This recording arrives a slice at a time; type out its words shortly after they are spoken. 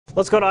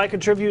Let's go to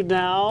iContribute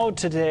now.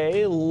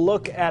 Today,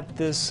 look at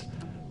this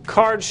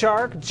card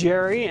shark.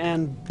 Jerry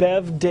and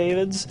Bev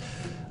Davids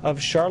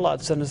of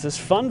Charlotte sent us this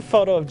fun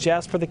photo of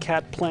Jasper the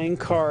cat playing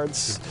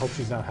cards. Hope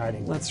she's not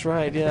hiding. That's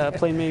right, yeah,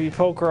 playing maybe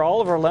poker.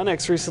 Oliver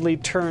Lennox recently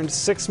turned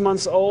 6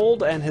 months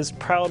old, and his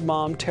proud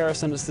mom, Tara,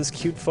 sent us this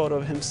cute photo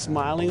of him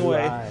smiling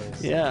away.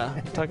 Eyes.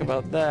 Yeah, talk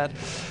about that.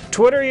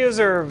 Twitter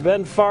user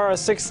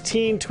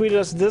BenFara16 tweeted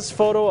us this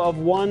photo of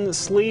one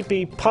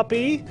sleepy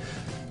puppy.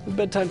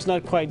 Bedtime's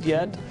not quite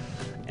yet.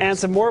 And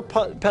some more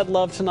pet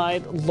love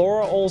tonight.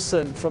 Laura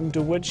Olson from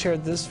DeWitt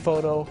shared this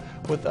photo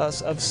with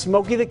us of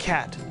Smokey the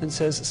cat and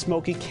says,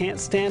 Smokey can't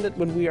stand it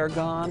when we are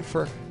gone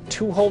for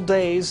 2 whole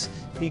days.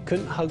 He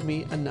couldn't hug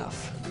me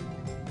enough.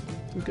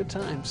 Some good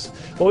times.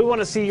 Well, we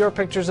want to see your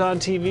pictures on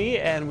TV,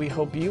 and we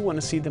hope you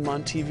want to see them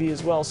on TV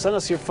as well. Send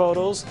us your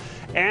photos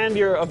and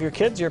of your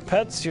kids, your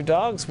pets, your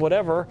dogs,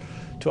 whatever,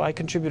 to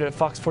iContribute at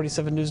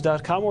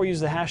fox47news.com, or use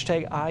the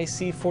hashtag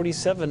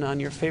IC47 on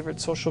your favorite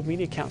social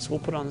media accounts. We'll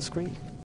put it on the screen.